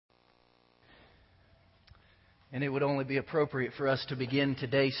And it would only be appropriate for us to begin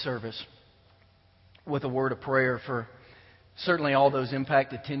today's service with a word of prayer for certainly all those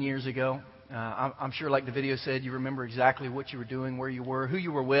impacted 10 years ago. I'm sure, like the video said, you remember exactly what you were doing, where you were, who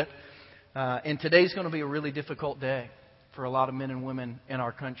you were with. And today's going to be a really difficult day for a lot of men and women in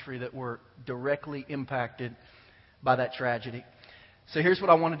our country that were directly impacted by that tragedy. So here's what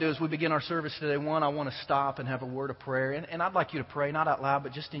I want to do as we begin our service today. One, I want to stop and have a word of prayer. And I'd like you to pray, not out loud,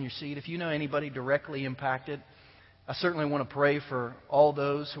 but just in your seat. If you know anybody directly impacted, I certainly want to pray for all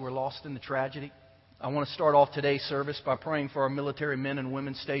those who were lost in the tragedy. I want to start off today's service by praying for our military men and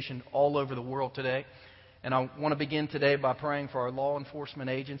women stationed all over the world today. And I want to begin today by praying for our law enforcement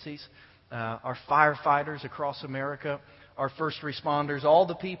agencies, our firefighters across America, our first responders, all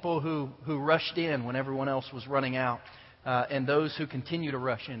the people who rushed in when everyone else was running out, and those who continue to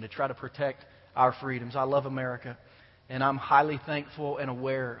rush in to try to protect our freedoms. I love America, and I'm highly thankful and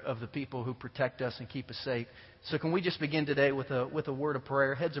aware of the people who protect us and keep us safe. So can we just begin today with a word of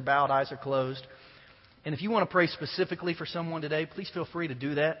prayer? Heads are bowed, eyes are closed. And if you want to pray specifically for someone today, please feel free to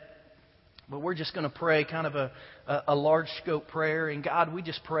do that. But we're just going to pray kind of a large scope prayer. And God, we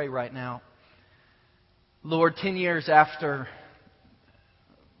just pray right now. Lord, 10 years after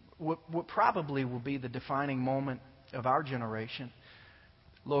what probably will be the defining moment of our generation,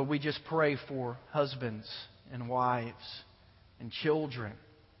 Lord, we just pray for husbands and wives and children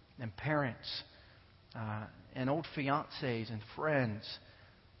and parents and old fiancés and friends,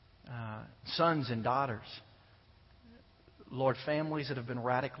 sons and daughters. Lord, families that have been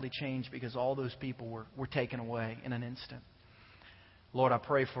radically changed because all those people were taken away in an instant. Lord, I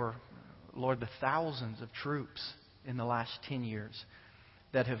pray for, Lord, the thousands of troops in the last 10 years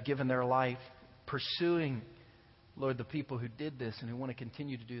that have given their life pursuing, Lord, the people who did this and who want to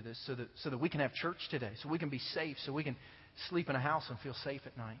continue to do this so that we can have church today, so we can be safe, so we can sleep in a house and feel safe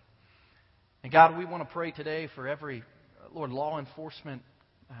at night. And God, we want to pray today for every, Lord, law enforcement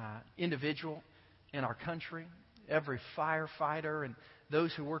individual in our country, every firefighter and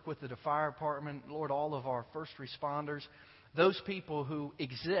those who work with the fire department, Lord, all of our first responders, those people who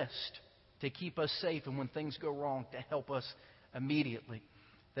exist to keep us safe and when things go wrong to help us immediately.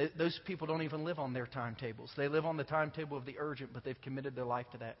 Those people don't even live on their timetables. They live on the timetable of the urgent, but they've committed their life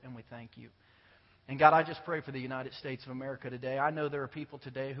to that, and we thank you. And God, I just pray for the United States of America today. I know there are people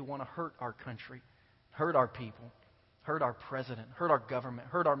today who want to hurt our country, hurt our people, hurt our president, hurt our government,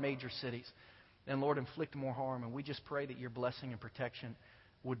 hurt our major cities, and Lord, inflict more harm. And we just pray that your blessing and protection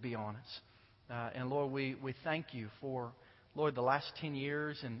would be on us. And Lord, we thank you for, Lord, the last 10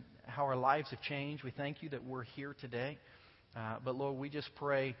 years and how our lives have changed. We thank you that we're here today. But Lord, we just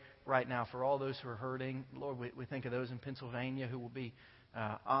pray right now for all those who are hurting. Lord, we think of those in Pennsylvania who will be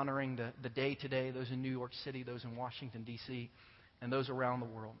honoring the day today, those in New York City, those in Washington, D.C., and those around the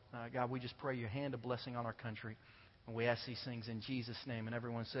world. God, we just pray your hand of blessing on our country. And we ask these things in Jesus' name. And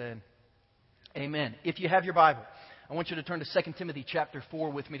everyone said, amen. If you have your Bible, I want you to turn to 2 Timothy chapter 4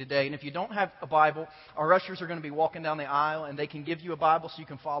 with me today. And if you don't have a Bible, our ushers are going to be walking down the aisle, and they can give you a Bible so you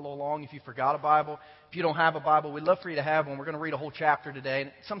can follow along if you forgot a Bible. If you don't have a Bible, we'd love for you to have one. We're going to read a whole chapter today.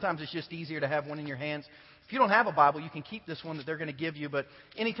 And sometimes it's just easier to have one in your hands. If you don't have a Bible, you can keep this one that they're going to give you. But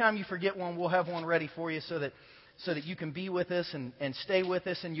anytime you forget one, we'll have one ready for you so that you can be with us and stay with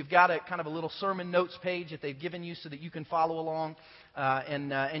us. And you've got a kind of a little sermon notes page that they've given you so that you can follow along.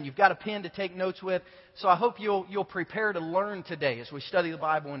 And you've got a pen to take notes with. So I hope you'll prepare to learn today as we study the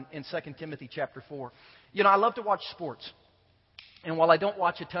Bible in 2 Timothy chapter 4. You know, I love to watch sports. And while I don't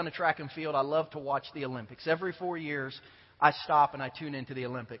watch a ton of track and field, I love to watch the Olympics. Every 4 years, I stop and I tune into the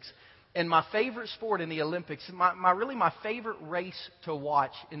Olympics. And my favorite sport in the Olympics, my favorite race to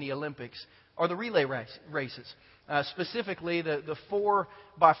watch in the Olympics are the relay races. Specifically, the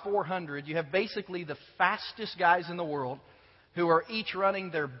 4x400. You have basically the fastest guys in the world who are each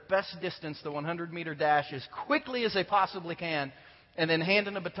running their best distance, the 100-meter dash, as quickly as they possibly can, and then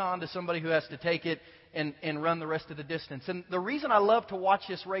handing a baton to somebody who has to take it and run the rest of the distance. And the reason I love to watch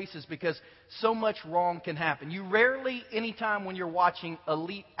this race is because so much wrong can happen. You rarely, anytime when you're watching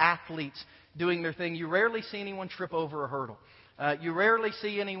elite athletes doing their thing, you rarely see anyone trip over a hurdle. You rarely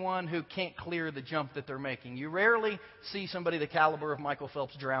see anyone who can't clear the jump that they're making. You rarely see somebody the caliber of Michael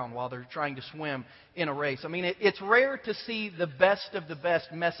Phelps drown while they're trying to swim in a race. I mean, it's rare to see the best of the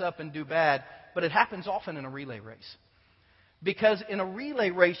best mess up and do bad, but it happens often in a relay race. Because in a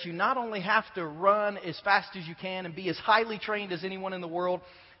relay race, you not only have to run as fast as you can and be as highly trained as anyone in the world,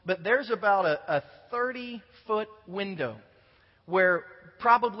 but there's about a 30-foot window where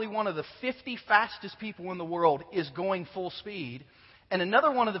probably one of the 50 fastest people in the world is going full speed. and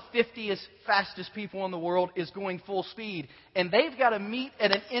another one of the 50th fastest people in the world is going full speed. And they've got to meet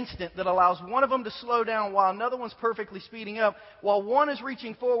at an instant that allows one of them to slow down while another one's perfectly speeding up, while one is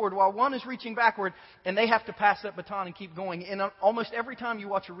reaching forward, while one is reaching backward, and they have to pass that baton and keep going. And almost every time you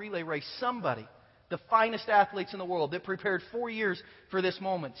watch a relay race, somebody, the finest athletes in the world that prepared 4 years for this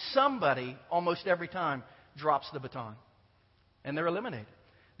moment, somebody almost every time drops the baton. And they're eliminated.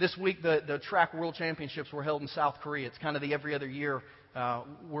 This week, the track world championships were held in South Korea. It's kind of the every other year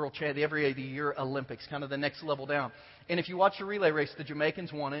the every other year Olympics, kind of the next level down. And if you watch the relay race, the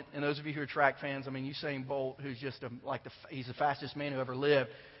Jamaicans won it. And those of you who are track fans, I mean, Usain Bolt, who's just he's the fastest man who ever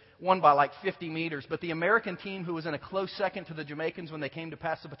lived, won by like 50 meters. But the American team, who was in a close second to the Jamaicans when they came to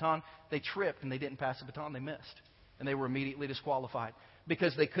pass the baton, they tripped and they didn't pass the baton. They missed. And they were immediately disqualified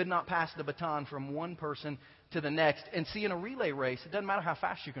because they could not pass the baton from one person to the next. And see, in a relay race, it doesn't matter how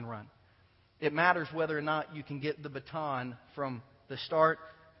fast you can run. It matters whether or not you can get the baton from the start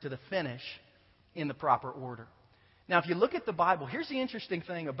to the finish in the proper order. Now, if you look at the Bible, here's the interesting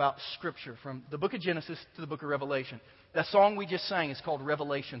thing about Scripture, from the book of Genesis to the book of Revelation. That song we just sang is called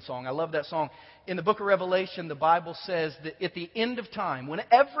Revelation Song. I love that song. In the book of Revelation, the Bible says that at the end of time, when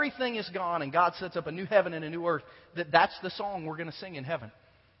everything is gone and God sets up a new heaven and a new earth, that's the song we're going to sing in heaven.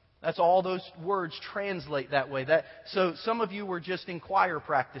 That's all those words translate that way. So some of you were just in choir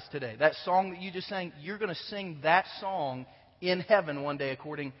practice today. That song that you just sang, you're going to sing that song in heaven one day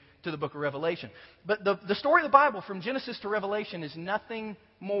according to the book of Revelation. But the story of the Bible from Genesis to Revelation is nothing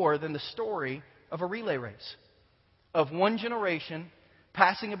more than the story of a relay race. Of one generation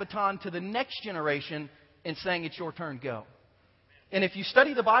passing a baton to the next generation and saying, it's your turn, go. And if you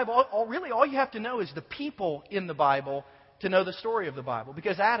study the Bible, all you have to know is the people in the Bible to know the story of the Bible.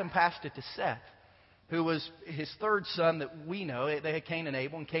 Because Adam passed it to Seth, who was his third son that we know. They had Cain and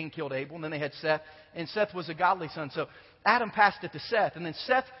Abel, and Cain killed Abel, and then they had Seth, and Seth was a godly son. So Adam passed it to Seth, and then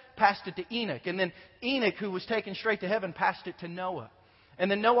Seth passed it to Enoch, and then Enoch, who was taken straight to heaven, passed it to Noah. And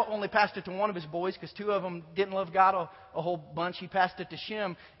then Noah only passed it to one of his boys because two of them didn't love God a whole bunch. He passed it to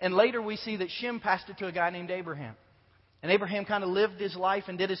Shem. And later we see that Shem passed it to a guy named Abraham. And Abraham kind of lived his life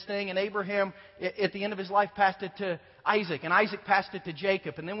and did his thing. And Abraham, at the end of his life, passed it to Isaac. And Isaac passed it to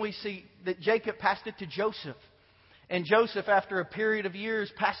Jacob. And then we see that Jacob passed it to Joseph. And Joseph, after a period of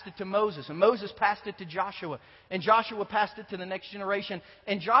years, passed it to Moses. And Moses passed it to Joshua. And Joshua passed it to the next generation.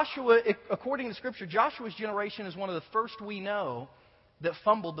 And Joshua, according to Scripture, Joshua's generation is one of the first we know that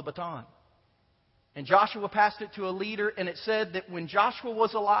fumbled the baton. And Joshua passed it to a leader, and it said that when Joshua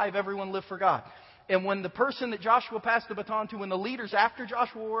was alive, everyone lived for God. And when the person that Joshua passed the baton to, when the leaders after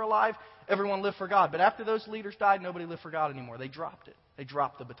Joshua were alive, everyone lived for God. But after those leaders died, nobody lived for God anymore. They dropped it. They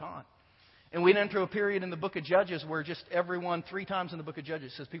dropped the baton. And we enter a period in the book of Judges where just everyone, 3 times in the book of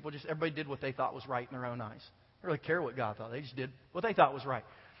Judges, says everybody did what they thought was right in their own eyes. They didn't really care what God thought. They just did what they thought was right.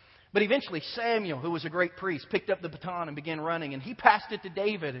 But eventually Samuel, who was a great priest, picked up the baton and began running. And he passed it to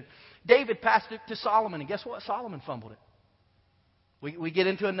David. And David passed it to Solomon. And guess what? Solomon fumbled it. We get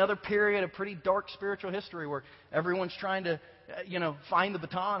into another period of pretty dark spiritual history where everyone's trying to, find the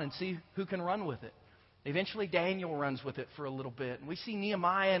baton and see who can run with it. Eventually Daniel runs with it for a little bit. And we see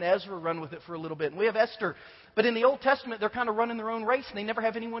Nehemiah and Ezra run with it for a little bit. And we have Esther. But in the Old Testament, they're kind of running their own race. And they never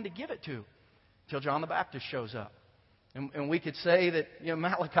have anyone to give it to until John the Baptist shows up. And we could say that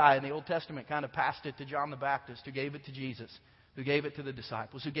Malachi in the Old Testament kind of passed it to John the Baptist, who gave it to Jesus, who gave it to the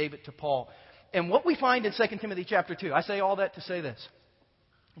disciples, who gave it to Paul. And what we find in 2 Timothy chapter 2, I say all that to say this.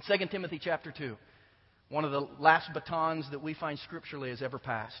 In 2 Timothy chapter 2, one of the last batons that we find scripturally has ever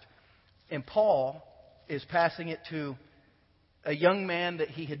passed. And Paul is passing it to a young man that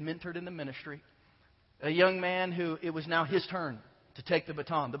he had mentored in the ministry, a young man who it was now his turn to take the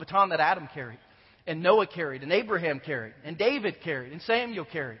baton that Adam carried. And Noah carried, and Abraham carried, and David carried, and Samuel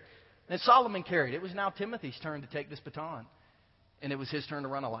carried, and Solomon carried. It was now Timothy's turn to take this baton. And it was his turn to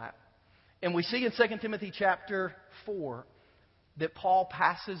run a lap. And we see in 2 Timothy chapter 4 that Paul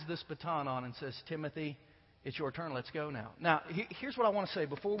passes this baton on and says, Timothy, it's your turn. Let's go now. Now, here's what I want to say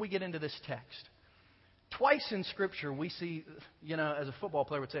before we get into this text. Twice in Scripture we see, as a football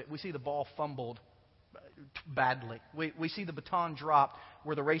player would say, we see the ball fumbled badly. We see the baton dropped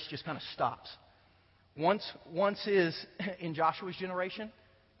where the race just kind of stops. Once is in Joshua's generation,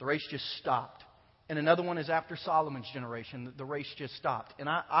 the race just stopped. And another one is after Solomon's generation, the race just stopped. And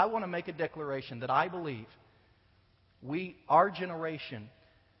I want to make a declaration that I believe our generation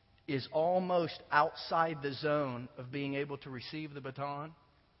is almost outside the zone of being able to receive the baton.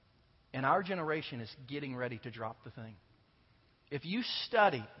 And our generation is getting ready to drop the thing. If you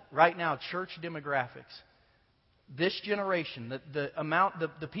study right now church demographics, this generation,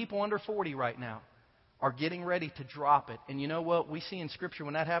 the people under 40 right now, are getting ready to drop it. And you know what? We see in Scripture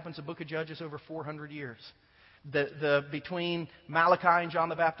when that happens, the book of Judges, over 400 years. Between Malachi and John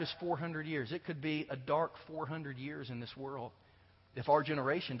the Baptist, 400 years. It could be a dark 400 years in this world if our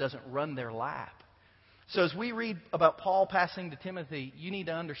generation doesn't run their lap. So as we read about Paul passing to Timothy, you need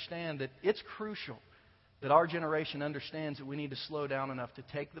to understand that it's crucial that our generation understands that we need to slow down enough to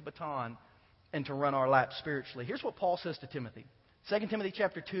take the baton and to run our lap spiritually. Here's what Paul says to Timothy. 2 Timothy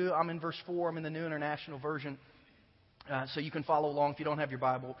chapter 2, I'm in verse 4. I'm in the New International Version. So you can follow along. If you don't have your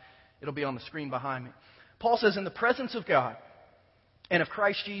Bible, it'll be on the screen behind me. Paul says, in the presence of God and of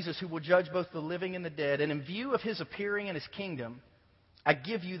Christ Jesus, who will judge both the living and the dead, and in view of His appearing in His kingdom, I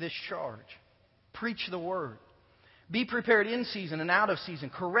give you this charge. Preach the word. Be prepared in season and out of season.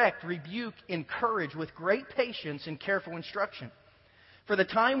 Correct, rebuke, encourage with great patience and careful instruction. For the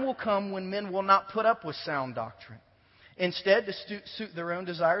time will come when men will not put up with sound doctrine. Instead, to suit their own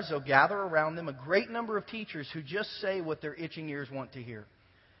desires, they'll gather around them a great number of teachers who just say what their itching ears want to hear.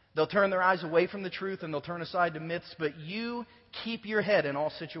 They'll turn their eyes away from the truth and they'll turn aside to myths, but you keep your head in all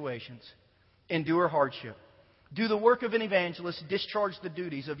situations. Endure hardship. Do the work of an evangelist. Discharge the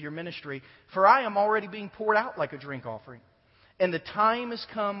duties of your ministry. For I am already being poured out like a drink offering. And the time has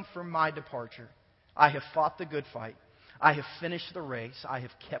come for my departure. I have fought the good fight. I have finished the race. I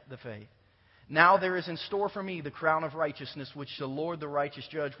have kept the faith. Now there is in store for me the crown of righteousness, which the Lord, the righteous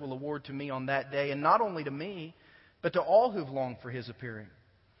judge, will award to me on that day. And not only to me, but to all who've longed for His appearing.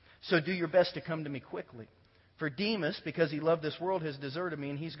 So do your best to come to me quickly. For Demas, because he loved this world, has deserted me,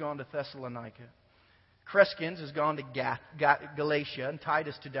 and he's gone to Thessalonica. Crescens has gone to Galatia, and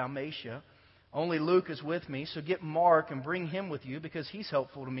Titus to Dalmatia. Only Luke is with me, so get Mark and bring him with you, because he's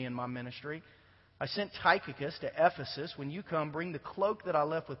helpful to me in my ministry. I sent Tychicus to Ephesus. When you come, bring the cloak that I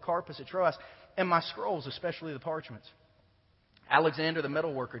left with Carpus at Troas, and my scrolls, especially the parchments. Alexander the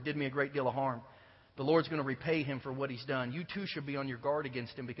metalworker did me a great deal of harm. The Lord's going to repay him for what he's done. You too should be on your guard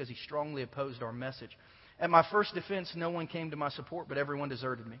against him, because he strongly opposed our message. At my first defense, no one came to my support, but everyone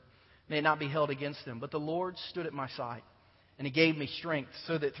deserted me. May it not be held against them. But the Lord stood at my side, and He gave me strength,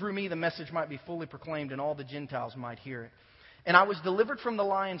 so that through me the message might be fully proclaimed, and all the Gentiles might hear it. And I was delivered from the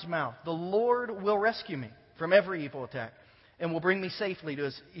lion's mouth. The Lord will rescue me from every evil attack, and will bring me safely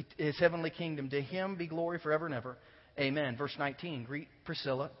to His heavenly kingdom. To Him be glory forever and ever. Amen. Verse 19, greet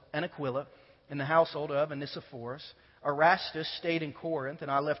Priscilla and Aquila in the household of Onesiphorus. Erastus stayed in Corinth, and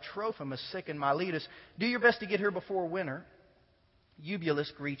I left Trophimus sick in Miletus. Do your best to get here before winter.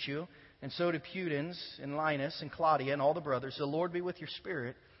 Eubulus greets you, and so do Pudens and Linus and Claudia and all the brothers. The Lord be with your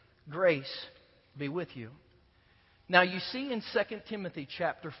spirit. Grace be with you. Now you see in 2 Timothy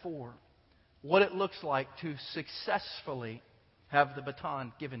chapter 4 what it looks like to successfully have the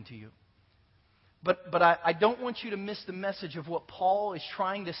baton given to you. But I don't want you to miss the message of what Paul is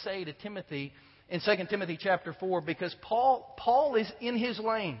trying to say to Timothy in 2 Timothy chapter 4, because Paul is in his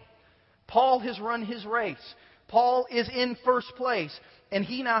lane. Paul has run his race. Paul is in first place, and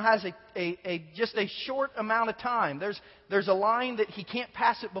he now has just a short amount of time. There's a line that he can't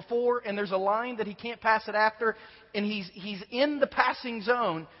pass it before, and there's a line that he can't pass it after, and he's in the passing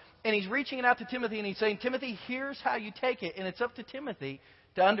zone, and he's reaching it out to Timothy, and he's saying, Timothy, here's how you take it. And it's up to Timothy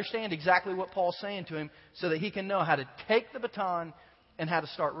to understand exactly what Paul's saying to him so that he can know how to take the baton and how to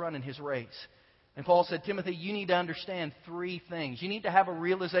start running his race. And Paul said, Timothy, you need to understand three things. You need to have a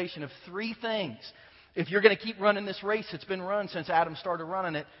realization of three things. If you're going to keep running this race that's been run since Adam started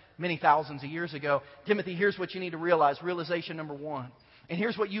running it many thousands of years ago, Timothy, here's what you need to realize. Realization number one. And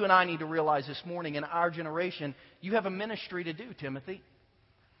here's what you and I need to realize this morning in our generation. You have a ministry to do, Timothy.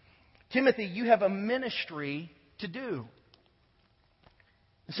 Timothy, you have a ministry to do.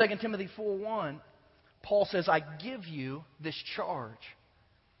 In 2 Timothy 4:1, Paul says, I give you this charge.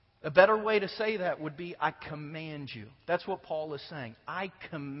 A better way to say that would be, I command you. That's what Paul is saying. I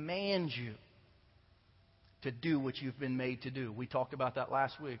command you to do what you've been made to do. We talked about that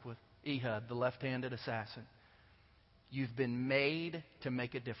last week with Ehud, the left-handed assassin. You've been made to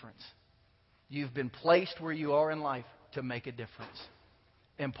make a difference. You've been placed where you are in life to make a difference.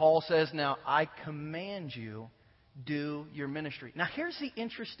 And Paul says, now, I command you, do your ministry. Now, here's the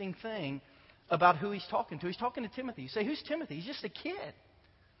interesting thing about who he's talking to. He's talking to Timothy. You say, who's Timothy? He's just a kid.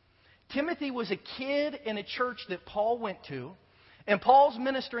 Timothy was a kid in a church that Paul went to. And Paul's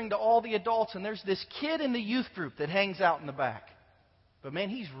ministering to all the adults, and there's this kid in the youth group that hangs out in the back. But man,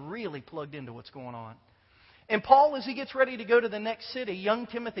 he's really plugged into what's going on. And Paul, as he gets ready to go to the next city, young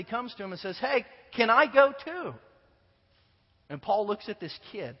Timothy comes to him and says, hey, can I go too? And Paul looks at this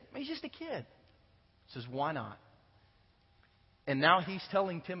kid. He's just a kid. He says, why not? And now he's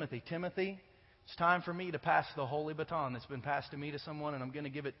telling Timothy, Timothy, it's time for me to pass the holy baton that's been passed to me to someone, and I'm going to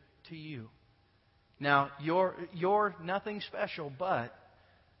give it to you. Now, you're nothing special, but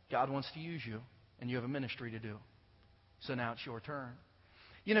God wants to use you, and you have a ministry to do. So now it's your turn.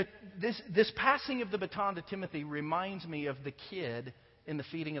 You know, this passing of the baton to Timothy reminds me of the kid in the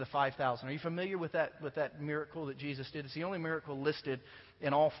feeding of the 5,000. Are you familiar with that miracle that Jesus did? It's the only miracle listed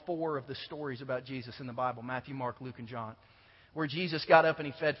in all 4 of the stories about Jesus in the Bible, Matthew, Mark, Luke, and John, where Jesus got up and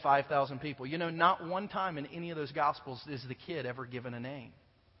he fed 5,000 people. You know, not one time in any of those Gospels is the kid ever given a name.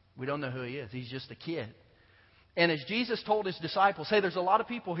 We don't know who he is. He's just a kid. And as Jesus told his disciples, hey, there's a lot of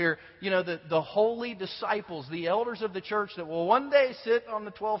people here, you know, the holy disciples, the elders of the church that will one day sit on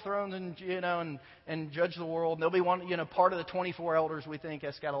the 12 thrones and, you know, and judge the world. And they'll be one, you know, part of the 24 elders, we think,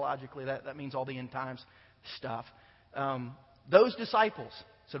 eschatologically. That means all the end times stuff. Those disciples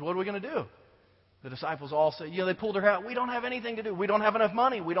said, what are we going to do? The disciples all said, you know, they pulled their hair out. We don't have anything to do. We don't have enough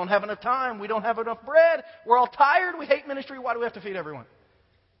money. We don't have enough time. We don't have enough bread. We're all tired. We hate ministry. Why do we have to feed everyone?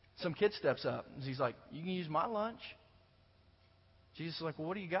 Some kid steps up and he's like, you can use my lunch. Jesus is like, well,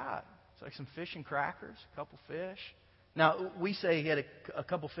 what do you got? It's like some fish and crackers, a couple fish. Now, we say he had a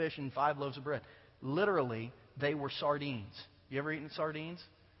couple fish and 5 loaves of bread. Literally, they were sardines. You ever eaten sardines?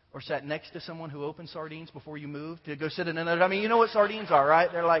 Or sat next to someone who opened sardines before you moved to go sit in another? I mean, you know what sardines are,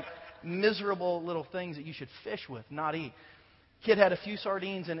 right? They're like miserable little things that you should fish with, not eat. Kid had a few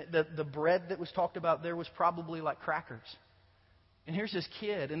sardines, and the bread that was talked about there was probably like crackers. And here's this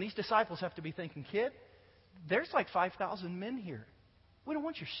kid, and these disciples have to be thinking, kid, there's like 5,000 men here. We don't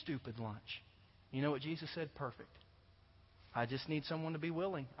want your stupid lunch. You know what Jesus said? Perfect. I just need someone to be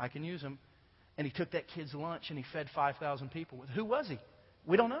willing. I can use him. And he took that kid's lunch and he fed 5,000 people. Who was he?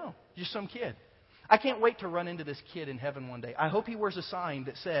 We don't know. Just some kid. I can't wait to run into this kid in heaven one day. I hope he wears a sign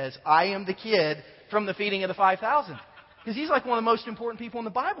that says, I am the kid from the feeding of the 5,000. Because he's like one of the most important people in the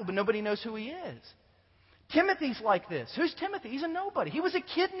Bible, but nobody knows who he is. Timothy's like this. Who's Timothy? He's a nobody. He was a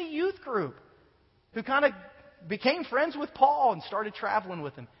kid in the youth group who kind of became friends with Paul and started traveling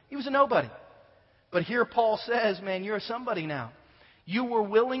with him. He was a nobody. But here Paul says, man, you're a somebody now. You were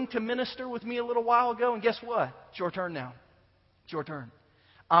willing to minister with me a little while ago, and guess what? It's your turn now. It's your turn.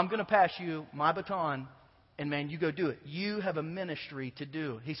 I'm going to pass you my baton, and man, you go do it. You have a ministry to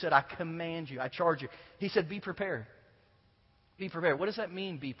do. He said, I command you. I charge you. He said, be prepared. Be prepared. What does that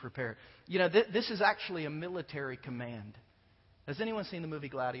mean, be prepared? You know, this is actually a military command. Has anyone seen the movie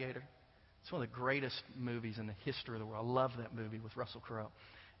Gladiator? It's one of the greatest movies in the history of the world. I love that movie with Russell Crowe.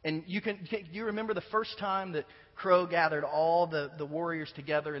 And you remember the first time that Crowe gathered all the warriors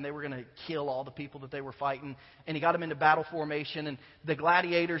together and they were going to kill all the people that they were fighting. And he got them into battle formation. And the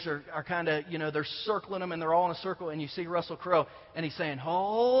gladiators are kind of, you know, they're circling them and they're all in a circle. And you see Russell Crowe and he's saying,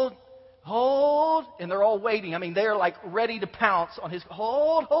 hold. And they're all waiting. I mean, they're like ready to pounce on his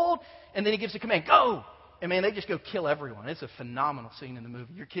hold. And then he gives the command, go. And man, they just go kill everyone. It's a phenomenal scene in the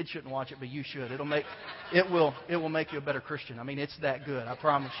movie. Your kids shouldn't watch it, but you should. It will make you a better Christian. I mean, it's that good. I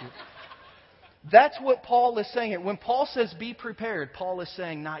promise you. That's what Paul is saying here. When Paul says be prepared, Paul is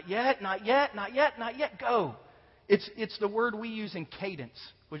saying not yet, not yet, not yet, not yet, go. It's the word we use in cadence,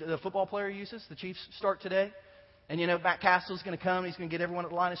 which the football player uses. The Chiefs start today. And you know, Matt Castle's going to come. He's going to get everyone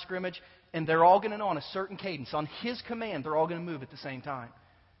at the line of scrimmage. And they're all going to know on a certain cadence. On his command, they're all going to move at the same time.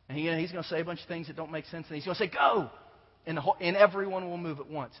 And he's going to say a bunch of things that don't make sense. And he's going to say, go! And everyone will move at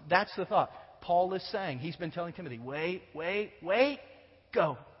once. That's the thought. Paul is saying, he's been telling Timothy, wait,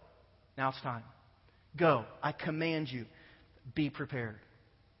 go. Now it's time. Go. I command you. Be prepared.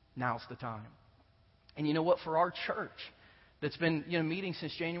 Now's the time. And you know what? For our church that's been meeting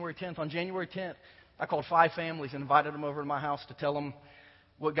since January 10th, on January 10th, I called 5 families and invited them over to my house to tell them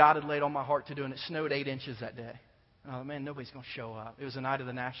what God had laid on my heart to do. And it snowed 8 inches that day. Oh, man, nobody's going to show up. It was the night of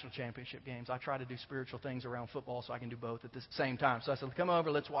the national championship games. I try to do spiritual things around football so I can do both at the same time. So I said, come over,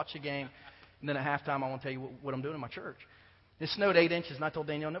 let's watch the game. And then at halftime, I want to tell you what I'm doing in my church. It snowed 8 inches, and I told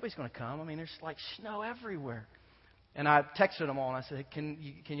Danielle, nobody's going to come. I mean, there's like snow everywhere. And I texted them all, and I said, can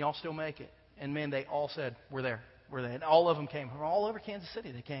y'all still make it? And, man, they all said, we're there. And all of them came. From all over Kansas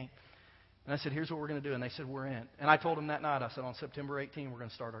City, they came. And I said, here's what we're going to do. And they said, we're in. And I told them that night, I said, on September 18, we're going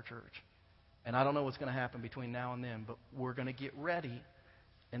to start our church. And I don't know what's going to happen between now and then, but we're going to get ready.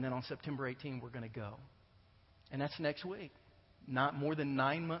 And then on September 18, we're going to go. And that's next week. Not more than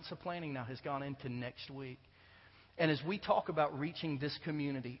 9 months of planning now has gone into next week. And as we talk about reaching this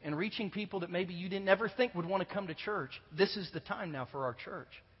community and reaching people that maybe you didn't ever think would want to come to church, this is the time now for our church.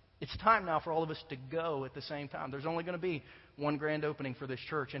 It's time now for all of us to go at the same time. There's only going to be one grand opening for this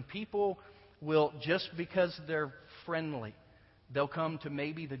church. And people will, just because they're friendly, they'll come to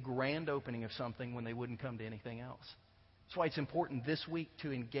maybe the grand opening of something when they wouldn't come to anything else. That's why it's important this week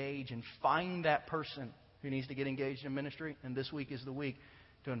to engage and find that person who needs to get engaged in ministry. And this week is the week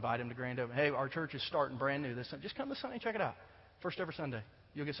to invite him to grand opening. Hey, our church is starting brand new this Sunday. Just come this Sunday and check it out. First ever Sunday.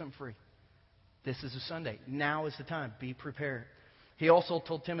 You'll get something free. This is a Sunday. Now is the time. Be prepared. He also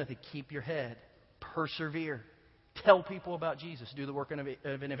told Timothy, keep your head. Persevere. Tell people about Jesus. Do the work of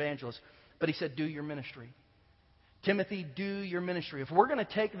an evangelist. But he said, do your ministry. Timothy, do your ministry. If we're going to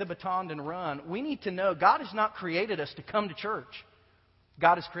take the baton and run, we need to know God has not created us to come to church.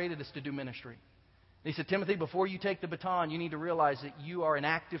 God has created us to do ministry. He said, Timothy, before you take the baton, you need to realize that you are an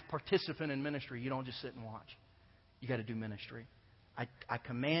active participant in ministry. You don't just sit and watch. You got to do ministry. I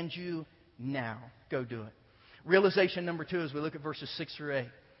command you now. Go do it. Realization number 2 as we look at verses 6 through 8.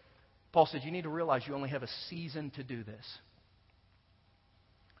 Paul said, you need to realize you only have a season to do this.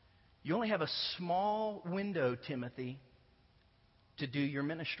 You only have a small window, Timothy, to do your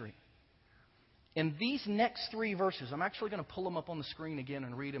ministry. In these next 3 verses, I'm actually going to pull them up on the screen again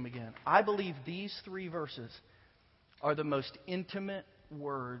and read them again. I believe these 3 verses are the most intimate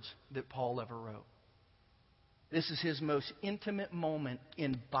words that Paul ever wrote. This is his most intimate moment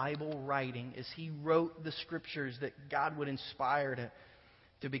in Bible writing as he wrote the scriptures that God would inspire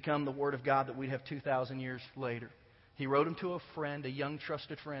to become the Word of God that we'd have 2,000 years later. He wrote them to a friend, a young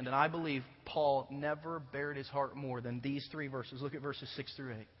trusted friend, and I believe Paul never bared his heart more than these 3 verses. Look at verses 6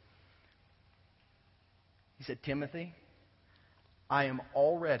 through 8. He said, Timothy, I am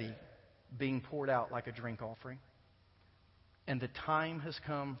already being poured out like a drink offering, and the time has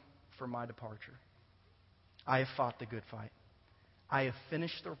come for my departure. I have fought the good fight. I have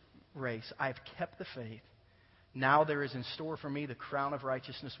finished the race. I have kept the faith. Now there is in store for me the crown of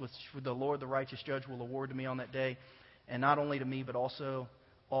righteousness, which the Lord, the righteous judge, will award to me on that day, and not only to me, but also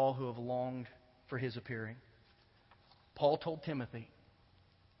all who have longed for his appearing. Paul told Timothy,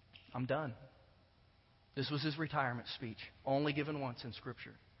 I'm done. This was his retirement speech, only given once in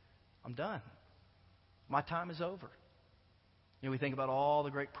Scripture. I'm done. My time is over. You know, we think about all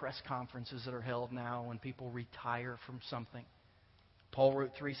the great press conferences that are held now when people retire from something. Paul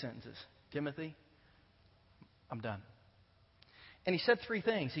wrote 3 sentences. Timothy, I'm done. And he said 3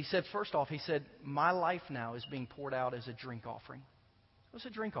 things. He said, first off, he said, my life now is being poured out as a drink offering. It was a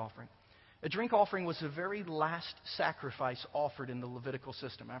drink offering. A drink offering was the very last sacrifice offered in the Levitical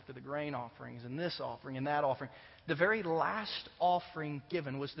system after the grain offerings and this offering and that offering. The very last offering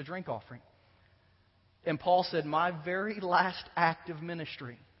given was the drink offering. And Paul said, my very last act of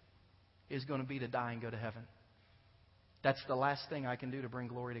ministry is going to be to die and go to heaven. That's the last thing I can do to bring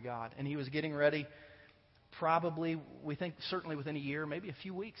glory to God. And he was getting ready, probably, we think certainly within a year, maybe a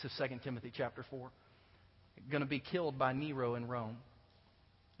few weeks of 2 Timothy chapter 4. Going to be killed by Nero in Rome.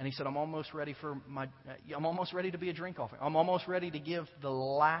 And he said, I'm almost ready to be a drink offering. I'm almost ready to give the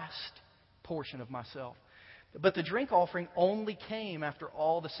last portion of myself. But the drink offering only came after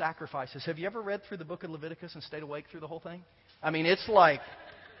all the sacrifices. Have you ever read through the book of Leviticus and stayed awake through the whole thing? I mean, it's like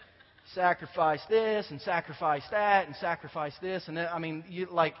sacrifice this and sacrifice that and sacrifice this. And that. I mean,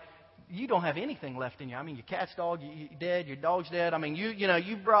 you don't have anything left in you. I mean, your cat's dog, you dead, your dog's dead. I mean,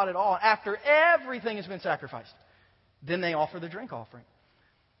 you brought it all after everything has been sacrificed. Then they offer the drink offering.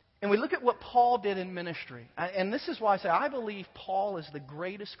 And we look at what Paul did in ministry. And this is why I say I believe Paul is the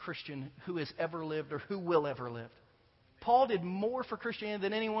greatest Christian who has ever lived or who will ever live. Paul did more for Christianity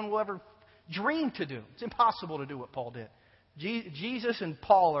than anyone will ever dream to do. It's impossible to do what Paul did. Jesus and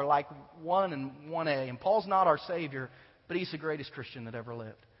Paul are like 1 and 1A. And Paul's not our Savior, but he's the greatest Christian that ever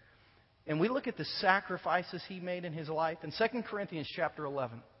lived. And we look at the sacrifices he made in his life. In 2 Corinthians chapter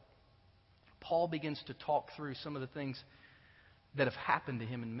 11, Paul begins to talk through some of the things that have happened to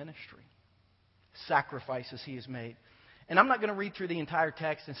him in ministry. Sacrifices he has made. And I'm not going to read through the entire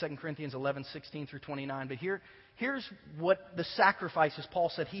text in 2 Corinthians 11, 16 through 29, but here's what the sacrifices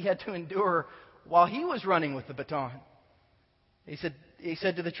Paul said he had to endure while he was running with the baton. He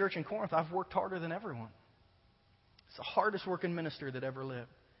said to the church in Corinth, I've worked harder than everyone. It's the hardest working minister that ever lived.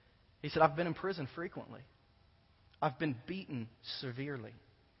 He said, I've been in prison frequently. I've been beaten severely.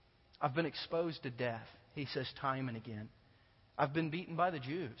 I've been exposed to death. He says time and again. I've been beaten by the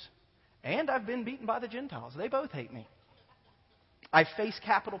Jews. And I've been beaten by the Gentiles. They both hate me. I faced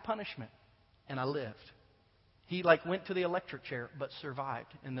capital punishment. And I lived. He went to the electric chair, but survived.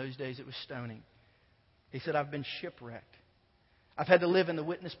 In those days it was stoning. He said, I've been shipwrecked. I've had to live in the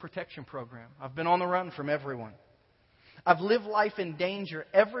witness protection program. I've been on the run from everyone. I've lived life in danger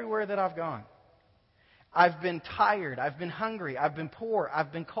everywhere that I've gone. I've been tired. I've been hungry. I've been poor.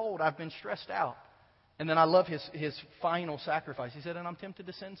 I've been cold. I've been stressed out. And then I love his final sacrifice. He said, and I'm tempted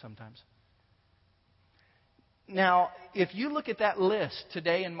to sin sometimes. Now, if you look at that list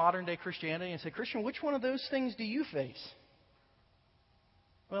today in modern day Christianity and say, Christian, which one of those things do you face?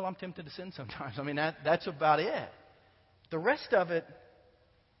 Well, I'm tempted to sin sometimes. I mean, that's about it. The rest of it,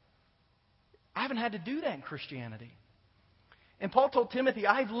 I haven't had to do that in Christianity. And Paul told Timothy,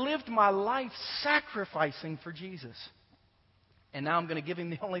 I've lived my life sacrificing for Jesus. And now I'm going to give him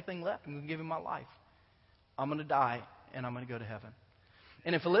the only thing left. I'm going to give him my life. I'm going to die, and I'm going to go to heaven.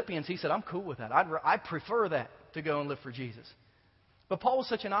 And in Philippians, he said, I'm cool with that. I prefer that to go and live for Jesus. But Paul was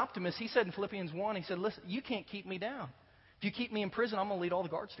such an optimist. He said in Philippians 1, he said, listen, you can't keep me down. If you keep me in prison, I'm going to lead all the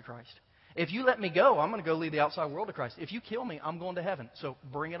guards to Christ. If you let me go, I'm going to go lead the outside world to Christ. If you kill me, I'm going to heaven. So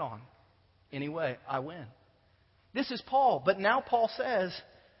bring it on. Anyway, I win. This is Paul. But now Paul says,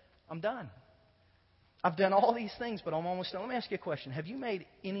 I'm done. I've done all these things, but I'm almost done. Let me ask you a question. Have you made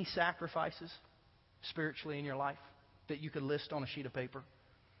any sacrifices spiritually in your life that you could list on a sheet of paper?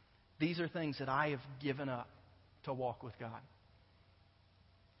 These are things that I have given up to walk with God.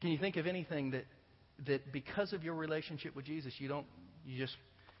 Can you think of anything that because of your relationship with Jesus, you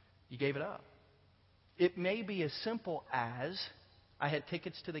gave it up? It may be as simple as, I had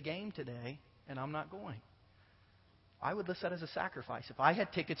tickets to the game today, and I'm not going. I would list that as a sacrifice. If I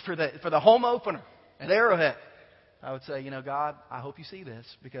had tickets for the home opener at Arrowhead, I would say, God, I hope you see this,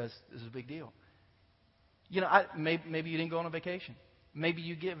 because this is a big deal. Maybe you didn't go on a vacation. Maybe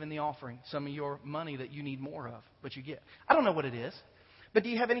you give in the offering some of your money that you need more of, but you give. I don't know what it is, but do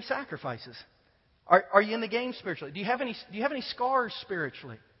you have any sacrifices? Are you in the game spiritually? Do you have any scars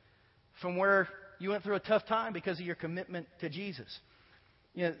spiritually from where you went through a tough time because of your commitment to Jesus?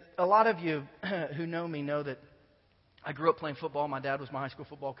 A lot of you who know me know that I grew up playing football. My dad was my high school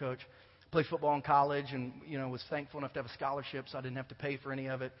football coach. Played football in college, and was thankful enough to have a scholarship, so I didn't have to pay for any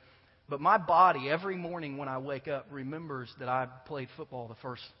of it. But my body, every morning when I wake up, remembers that I played football the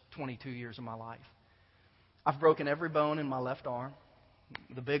first 22 years of my life. I've broken every bone in my left arm,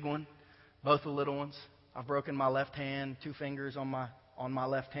 the big one, both the little ones. I've broken my left hand, 2 fingers on my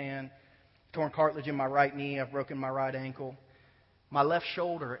left hand, torn cartilage in my right knee. I've broken my right ankle. My left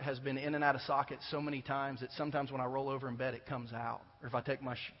shoulder has been in and out of socket so many times that sometimes when I roll over in bed, it comes out. Or if I take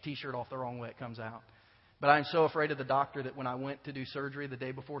my T-shirt off the wrong way, it comes out. But I'm so afraid of the doctor that when I went to do surgery, the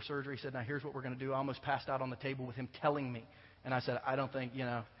day before surgery, he said, now here's what we're going to do. I almost passed out on the table with him telling me. And I said, I don't think,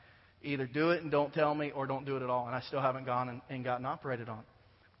 either do it and don't tell me or don't do it at all. And I still haven't gone and gotten operated on.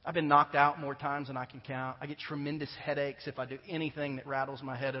 I've been knocked out more times than I can count. I get tremendous headaches if I do anything that rattles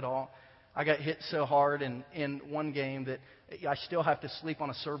my head at all. I got hit so hard in one game that I still have to sleep on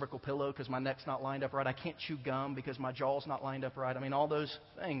a cervical pillow because my neck's not lined up right. I can't chew gum because my jaw's not lined up right. I mean, all those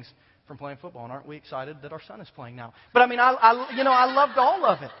things from playing football. And aren't we excited that our son is playing now? But I mean, I loved all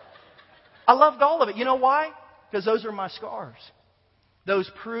of it. I loved all of it. You know why? Because those are my scars. Those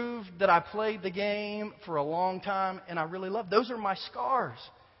proved that I played the game for a long time, and I really loved. Those are my scars.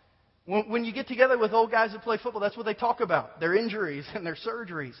 When you get together with old guys that play football, that's what they talk about, their injuries and their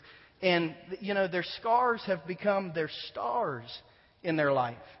surgeries. And, their scars have become their stars in their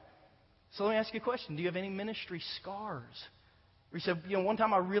life. So let me ask you a question. Do you have any ministry scars? Where you said, one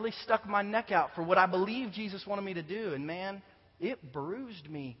time I really stuck my neck out for what I believe Jesus wanted me to do. And man, it bruised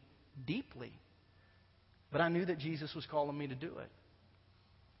me deeply. But I knew that Jesus was calling me to do it.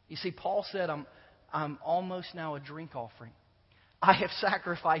 You see, Paul said, I'm almost now a drink offering. I have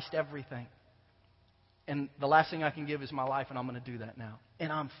sacrificed everything. And the last thing I can give is my life, and I'm going to do that now.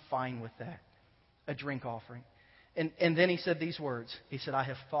 And I'm fine with that. A drink offering. And then he said these words. He said, I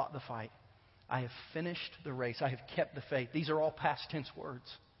have fought the fight. I have finished the race. I have kept the faith. These are all past tense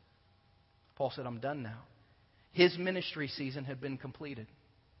words. Paul said, I'm done now. His ministry season had been completed.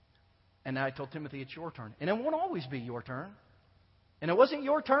 And now I told Timothy, it's your turn. And it won't always be your turn. And it wasn't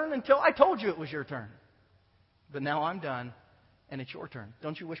your turn until I told you it was your turn. But now I'm done. And it's your turn.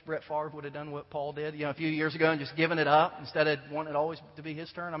 Don't you wish Brett Favre would have done what Paul did, a few years ago and just given it up instead of wanting it always to be his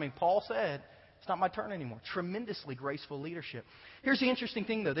turn? I mean, Paul said, it's not my turn anymore. Tremendously graceful leadership. Here's the interesting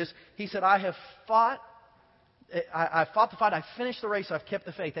thing, though. He said, I fought the fight. I finished the race. I've kept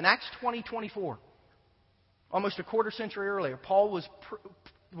the faith. In Acts 20:24, almost a quarter century earlier, Paul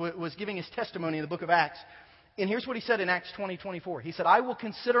was giving his testimony in the book of Acts. And here's what he said in Acts 20:24. He said, I will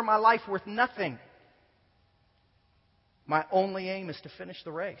consider my life worth nothing. My only aim is to finish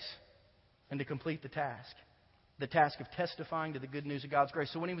the race and to complete the task of testifying to the good news of God's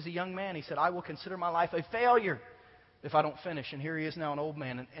grace. So when he was a young man, he said, I will consider my life a failure if I don't finish. And here he is now, an old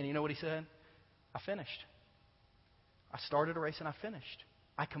man. And you know what he said? I finished. I started a race and I finished.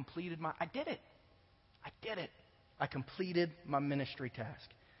 I did it. I completed my ministry task.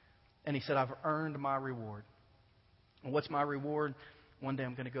 And he said, I've earned my reward. And what's my reward? One day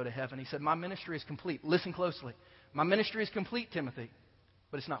I'm going to go to heaven. He said, my ministry is complete. Listen closely. My ministry is complete, Timothy,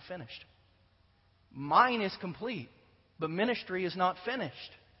 but it's not finished. Mine is complete, but ministry is not finished.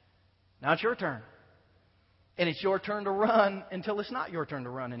 Now it's your turn. And it's your turn to run until it's not your turn to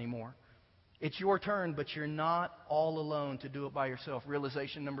run anymore. It's your turn, but you're not all alone to do it by yourself.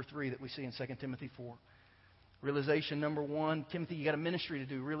 Realization number 3 that we see in 2 Timothy 4. Realization number 1, Timothy, you got a ministry to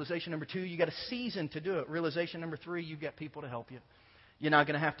do. Realization number 2, you got a season to do it. Realization number 3, you've got people to help you. You're not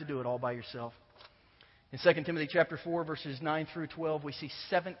going to have to do it all by yourself. In 2 Timothy chapter 4, verses 9 through 12, we see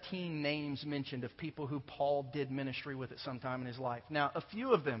 17 names mentioned of people who Paul did ministry with at some time in his life. Now, a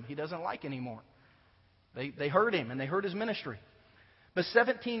few of them he doesn't like anymore. They hurt him and they hurt his ministry. But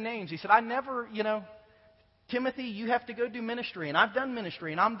 17 names. He said, I never, Timothy, you have to go do ministry. And I've done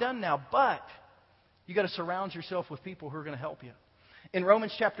ministry and I'm done now. But you got to surround yourself with people who are going to help you. In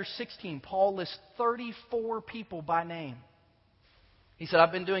Romans chapter 16, Paul lists 34 people by name. He said,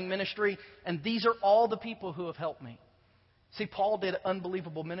 I've been doing ministry, and these are all the people who have helped me. See, Paul did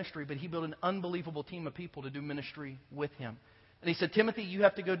unbelievable ministry, but he built an unbelievable team of people to do ministry with him. And he said, Timothy, you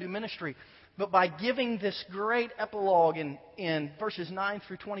have to go do ministry. But by giving this great epilogue in verses 9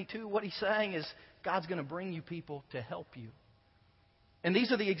 through 22, what he's saying is God's going to bring you people to help you. And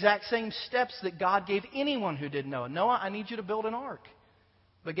these are the exact same steps that God gave anyone who did Noah. Noah, I need you to build an ark.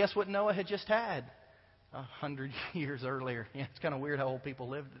 But guess what Noah had just had 100 years earlier? Yeah, it's kind of weird how old people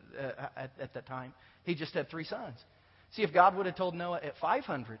lived at that time. He just had 3 sons. See, if God would have told Noah at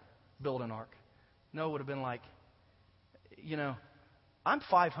 500, build an ark, Noah would have been like, I'm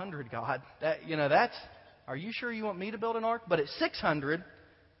 500, God. Are you sure you want me to build an ark? But at 600,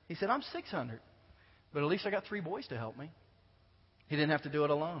 he said, I'm 600. But at least I got 3 boys to help me. He didn't have to do it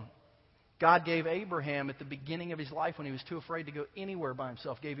alone. God gave Abraham at the beginning of his life, when he was too afraid to go anywhere by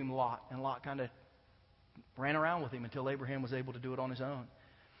himself, gave him Lot. And Lot kind of ran around with him until Abraham was able to do it on his own.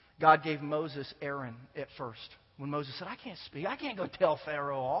 God gave Moses Aaron at first. When Moses said, I can't speak, I can't go tell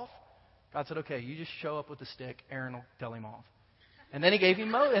Pharaoh off. God said, okay, you just show up with a stick. Aaron will tell him off. And then he gave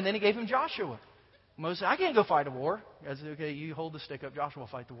him Joshua. Moses said, I can't go fight a war. God said, okay, you hold the stick up. Joshua will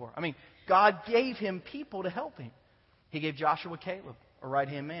fight the war. I mean, God gave him people to help him. He gave Joshua Caleb, a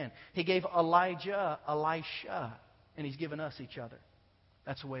right-hand man. He gave Elijah Elisha. And he's given us each other.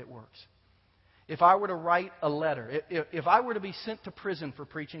 That's the way it works. If I were to write a letter, if I were to be sent to prison for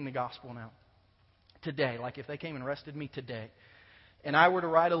preaching the gospel now, today, like if they came and arrested me today, and I were to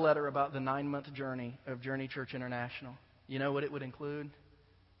write a letter about the 9-month journey of Journey Church International, you know what it would include?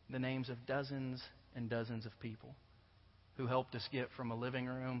 The names of dozens and dozens of people who helped us get from a living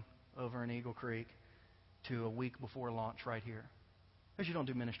room over in Eagle Creek to a week before launch right here. Because you don't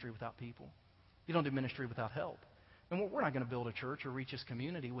do ministry without people. You don't do ministry without help. And we're not going to build a church or reach this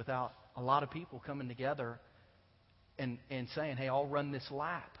community without a lot of people coming together and saying, hey, I'll run this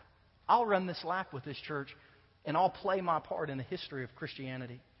lap. I'll run this lap with this church, and I'll play my part in the history of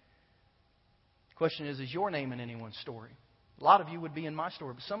Christianity. The question is your name in anyone's story? A lot of you would be in my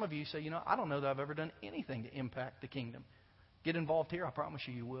story, but some of you say, I don't know that I've ever done anything to impact the kingdom. Get involved here. I promise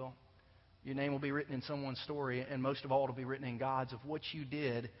you will. Your name will be written in someone's story, and most of all, it'll be written in God's of what you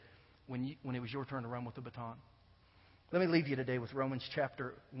did when it was your turn to run with the baton. Let me leave you today with Romans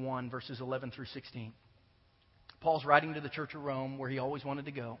chapter 1, verses 11 through 16. Paul's writing to the church of Rome where he always wanted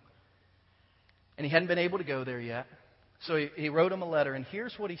to go. And he hadn't been able to go there yet. So he wrote them a letter. And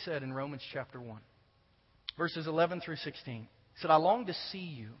here's what he said in Romans chapter 1, verses 11 through 16. He said, I long to see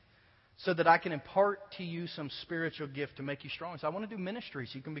you so that I can impart to you some spiritual gift to make you strong. So I want to do ministry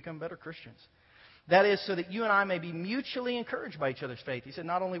so you can become better Christians. That is, so that you and I may be mutually encouraged by each other's faith. He said,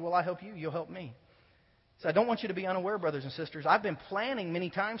 not only will I help you, you'll help me. So I don't want you to be unaware, brothers and sisters. I've been planning many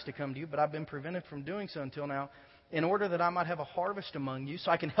times to come to you, but I've been prevented from doing so until now, in order that I might have a harvest among you, so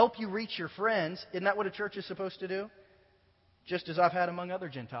I can help you reach your friends. Isn't that what a church is supposed to do? Just as I've had among other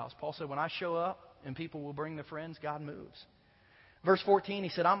Gentiles. Paul said, when I show up and people will bring their friends, God moves. Verse 14, he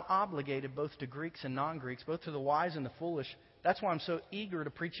said, I'm obligated both to Greeks and non-Greeks, both to the wise and the foolish. That's why I'm so eager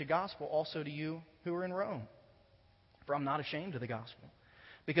to preach the gospel also to you who are in Rome. For I'm not ashamed of the gospel,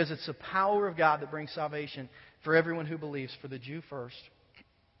 because it's the power of God that brings salvation for everyone who believes, for the Jew first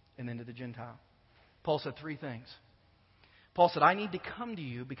and then to the Gentile. Paul said 3 things. Paul said, I need to come to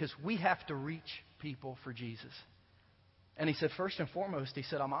you because we have to reach people for Jesus. And he said, first and foremost, he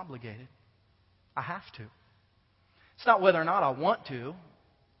said, I'm obligated. I have to. It's not whether or not I want to.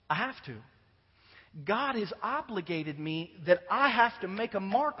 I have to. God has obligated me that I have to make a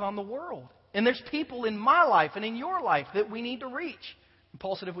mark on the world. And there's people in my life and in your life that we need to reach. And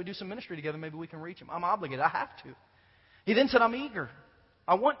Paul said, if we do some ministry together, maybe we can reach them. I'm obligated. I have to. He then said, I'm eager.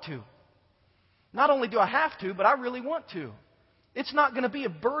 I want to. Not only do I have to, but I really want to. It's not going to be a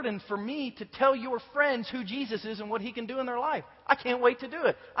burden for me to tell your friends who Jesus is and what He can do in their life. I can't wait to do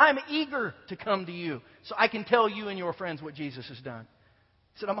it. I'm eager to come to you so I can tell you and your friends what Jesus has done.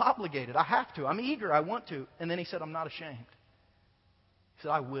 He said, I'm obligated. I have to. I'm eager. I want to. And then he said, I'm not ashamed. He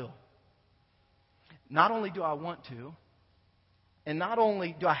said, I will. not only do I want to, and not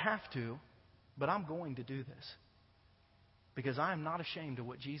only do I have to, but I'm going to do this. Because I am not ashamed of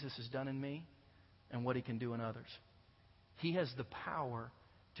what Jesus has done in me and what He can do in others. He has the power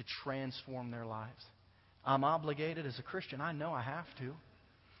to transform their lives. I'm obligated as a Christian. I know I have to.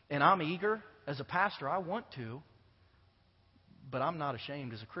 And I'm eager as a pastor. I want to. But I'm not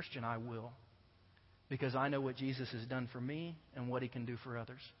ashamed as a Christian. I will. Because I know what Jesus has done for me and what He can do for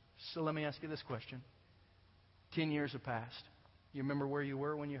others. So let me ask you this question. 10 years have passed. You remember where you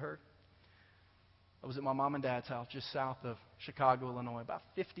were when you heard? I was at my mom and dad's house just south of Chicago, Illinois, about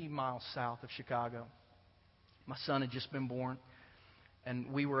 50 miles south of Chicago. My son had just been born,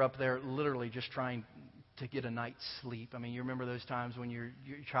 and we were up there literally just trying to get a night's sleep. I mean, you remember those times when your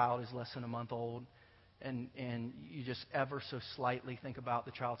child is less than a month old, and you just ever so slightly think about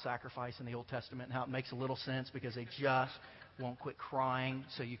the child sacrifice in the Old Testament and how it makes a little sense because they just won't quit crying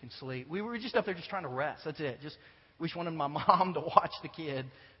so you can sleep. We were just up there just trying to rest. That's it. We just wanted my mom to watch the kid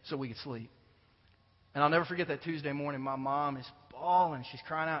so we could sleep. And I'll never forget that Tuesday morning. My mom is bawling. She's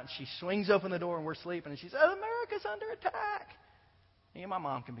crying out. And she swings open the door, and we're sleeping. And she says, America's under attack. And my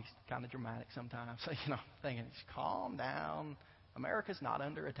mom can be kind of dramatic sometimes. So, thinking, calm down. America's not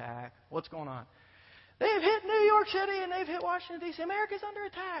under attack. What's going on? They've hit New York City, and they've hit Washington, D.C. America's under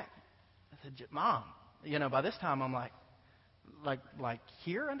attack. I said, Mom, by this time I'm like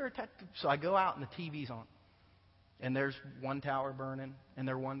here under attack? So I go out, and the TV's on. And there's one tower burning, and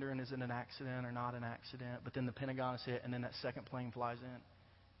they're wondering, is it an accident or not an accident? But then the Pentagon is hit, and then that second plane flies in.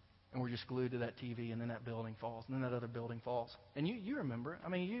 And we're just glued to that TV, and then that building falls, and then that other building falls. And you remember it. I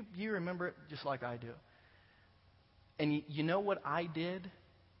mean, you remember it just like I do. And you know what I did?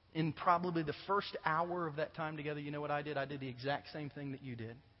 In probably the first hour of that time together, you know what I did? I did the exact same thing that you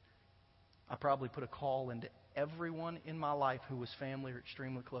did. I probably put a call into everyone in my life who was family or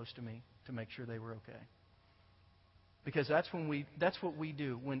extremely close to me to make sure they were okay. Because that's what we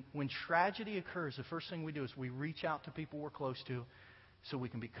do. When tragedy occurs, the first thing we do is we reach out to people we're close to so we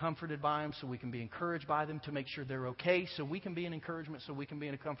can be comforted by them, so we can be encouraged by them to make sure they're okay, so we can be an encouragement, so we can be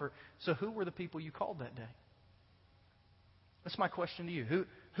in a comfort. So who were the people you called that day? That's my question to you.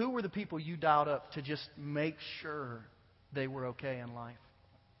 Who were the people you dialed up to just make sure they were okay in life?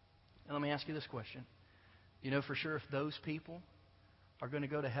 And let me ask you this question. You know for sure if those people are going to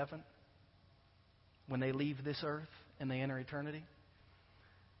go to heaven when they leave this earth and they enter eternity?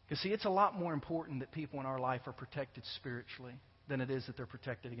 Because, see, it's a lot more important that people in our life are protected spiritually than it is that they're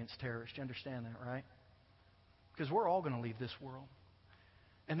protected against terrorists. You understand that, right? Because we're all going to leave this world.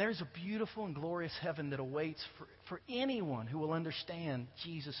 And there's a beautiful and glorious heaven that awaits for anyone who will understand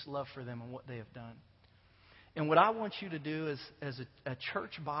Jesus' love for them and what they have done. And what I want you to do as a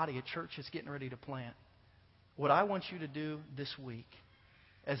church body, a church that's getting ready to plant, what I want you to do this week,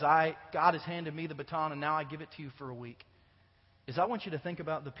 God has handed me the baton and now I give it to you for a week, is I want you to think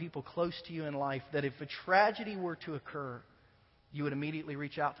about the people close to you in life that if a tragedy were to occur, you would immediately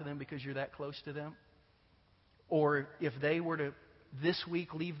reach out to them because you're that close to them. Or if they were to this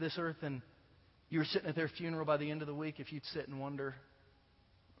week leave this earth and you were sitting at their funeral by the end of the week, if you'd sit and wonder,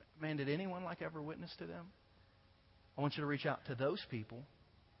 man, did anyone ever witness to them? I want you to reach out to those people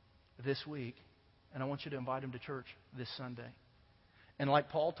this week, and I want you to invite them to church this Sunday. And like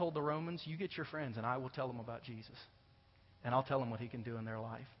Paul told the Romans, you get your friends, and I will tell them about Jesus. And I'll tell them what He can do in their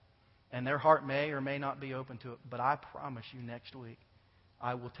life. And their heart may or may not be open to it, but I promise you next week,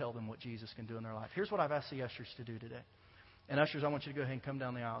 I will tell them what Jesus can do in their life. Here's what I've asked the ushers to do today. And ushers, I want you to go ahead and come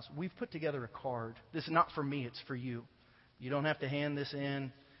down the aisles. We've put together a card. This is not for me, it's for you. You don't have to hand this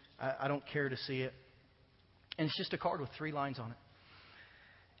in. I don't care to see it. And it's just a card with 3 lines on it.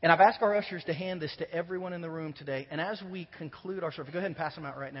 And I've asked our ushers to hand this to everyone in the room today. And as we conclude our service, go ahead and pass them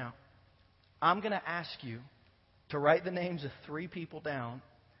out right now. I'm going to ask you to write the names of 3 people down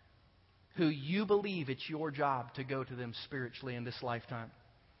who you believe it's your job to go to them spiritually in this lifetime.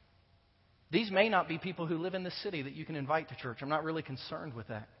 These may not be people who live in this city that you can invite to church. I'm not really concerned with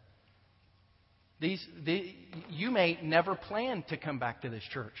that. You may never plan to come back to this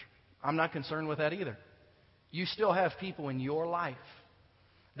church. I'm not concerned with that either. You still have people in your life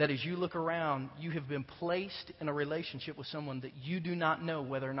that as you look around, you have been placed in a relationship with someone that you do not know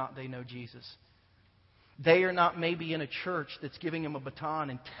whether or not they know Jesus. They are not maybe in a church that's giving them a baton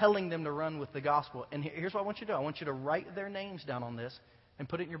and telling them to run with the gospel. And here's what I want you to do. I want you to write their names down on this and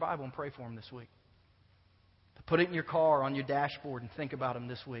put it in your Bible and pray for them this week. Put it in your car, on your dashboard, and think about them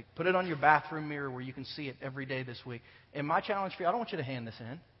this week. Put it on your bathroom mirror where you can see it every day this week. And my challenge for you, I don't want you to hand this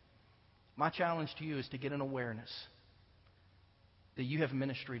in. My challenge to you is to get an awareness that you have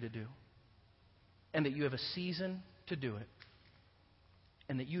ministry to do and that you have a season to do it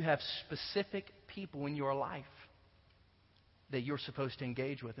and that you have specific people in your life that you're supposed to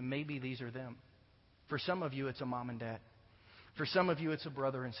engage with, and maybe these are them. For some of you, it's a mom and dad. For some of you, it's a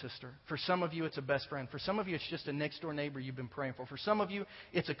brother and sister. For some of you, it's a best friend. For some of you, it's just a next-door neighbor you've been praying for. For some of you,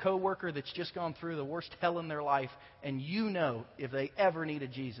 it's a coworker that's just gone through the worst hell in their life, and you know if they ever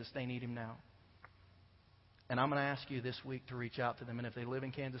needed Jesus, they need Him now. And I'm going to ask you this week to reach out to them, and if they live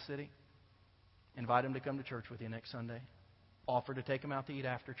in Kansas City, invite them to come to church with you next Sunday. Offer to take them out to eat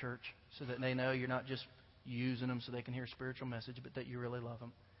after church so that they know you're not just using them so they can hear a spiritual message, but that you really love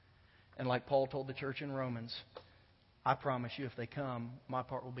them. And like Paul told the church in Romans, I promise you if they come, my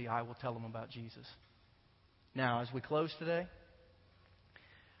part will be I will tell them about Jesus. Now, as we close today,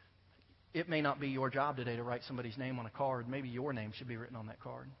 it may not be your job today to write somebody's name on a card. Maybe your name should be written on that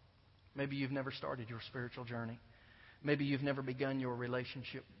card. Maybe you've never started your spiritual journey. Maybe you've never begun your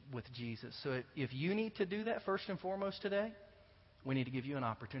relationship with Jesus. So if you need to do that first and foremost today, we need to give you an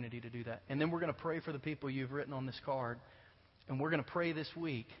opportunity to do that. And then we're going to pray for the people you've written on this card. And we're going to pray this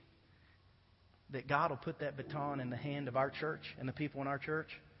week that God will put that baton in the hand of our church and the people in our church.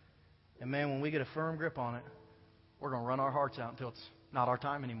 And man, when we get a firm grip on it, we're going to run our hearts out until it's not our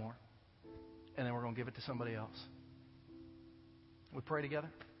time anymore. And then we're going to give it to somebody else. We pray together.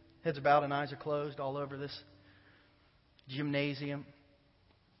 Heads are bowed and eyes are closed all over this gymnasium.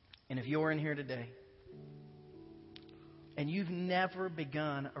 And if you're in here today and you've never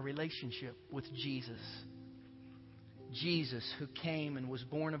begun a relationship with Jesus, Jesus who came and was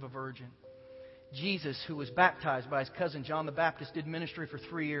born of a virgin, Jesus who was baptized by his cousin John the Baptist, did ministry for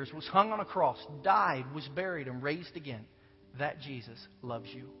 3 years, was hung on a cross, died, was buried, and raised again. That Jesus loves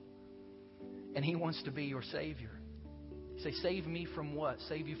you. And He wants to be your Savior. You say, save me from what?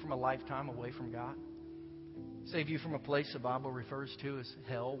 Save you from a lifetime away from God. Save you from a place the Bible refers to as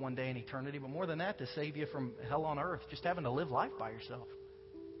hell one day in eternity. But more than that, to save you from hell on earth, just having to live life by yourself.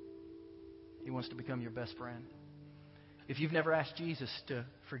 He wants to become your best friend. If you've never asked Jesus to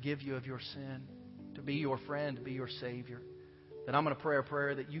forgive you of your sin, to be your friend, to be your Savior, then I'm going to pray a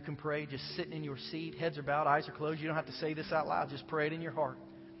prayer that you can pray just sitting in your seat. Heads are bowed, eyes are closed. You don't have to say this out loud. Just pray it in your heart.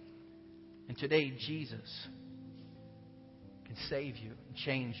 And today, Jesus can save you and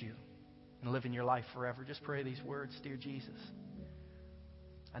change you and live in your life forever. Just pray these words. Dear Jesus,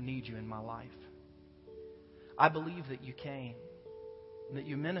 I need you in my life. I believe that you came and that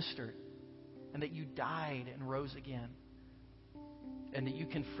you ministered and that you died and rose again. And that you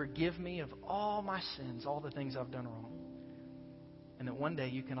can forgive me of all my sins, all the things I've done wrong. And that one day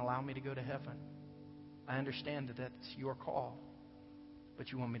you can allow me to go to heaven. I understand that that's your call,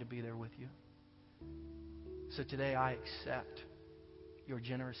 but you want me to be there with you. So today I accept your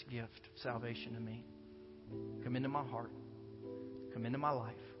generous gift of salvation to me. Come into my heart. Come into my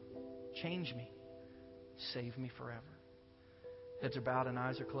life. Change me. Save me forever. Heads are bowed and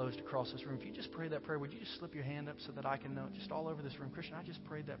eyes are closed across this room. If you just pray that prayer, would you just slip your hand up so that I can know? Just all over this room. Christian, I just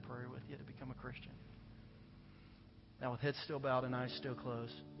prayed that prayer with you to become a Christian. Now, with heads still bowed and eyes still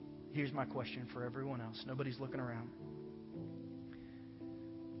closed, here's my question for everyone else. Nobody's looking around.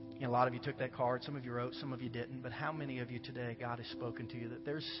 You know, a lot of you took that card. Some of you wrote, some of you didn't. But how many of you today, God has spoken to you that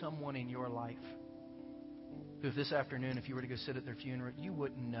there's someone in your life who, if this afternoon, if you were to go sit at their funeral, you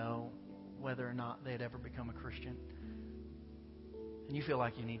wouldn't know whether or not they'd ever become a Christian? And you feel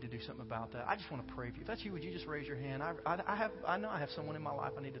like you need to do something about that. I just want to pray for you. If that's you, would you just raise your hand? I know I have someone in my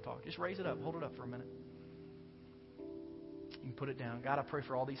life I need to talk to. Just raise it up. Hold it up for a minute. You can put it down. God, I pray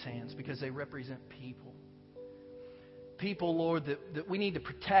for all these hands because they represent people. People, Lord, that we need to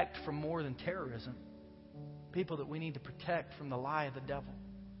protect from more than terrorism. People that we need to protect from the lie of the devil.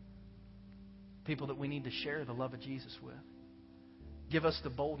 People that we need to share the love of Jesus with. Give us the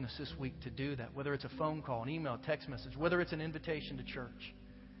boldness this week to do that, whether it's a phone call, an email, text message, whether it's an invitation to church.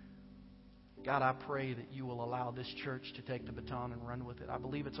 God, I pray that you will allow this church to take the baton and run with it. I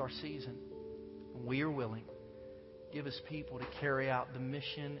believe it's our season. And we are willing. Give us people to carry out the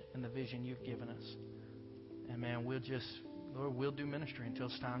mission and the vision you've given us. And man, Lord, we'll do ministry until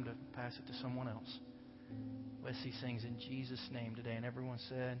it's time to pass it to someone else. Let's these things in Jesus' name today. And everyone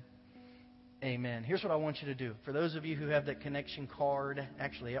said, amen. Here's what I want you to do. For those of you who have that connection card,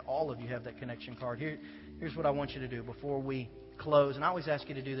 actually all of you have that connection card. Here's what I want you to do before we close. And I always ask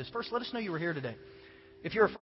you to do this. First, let us know you were here today. If you're a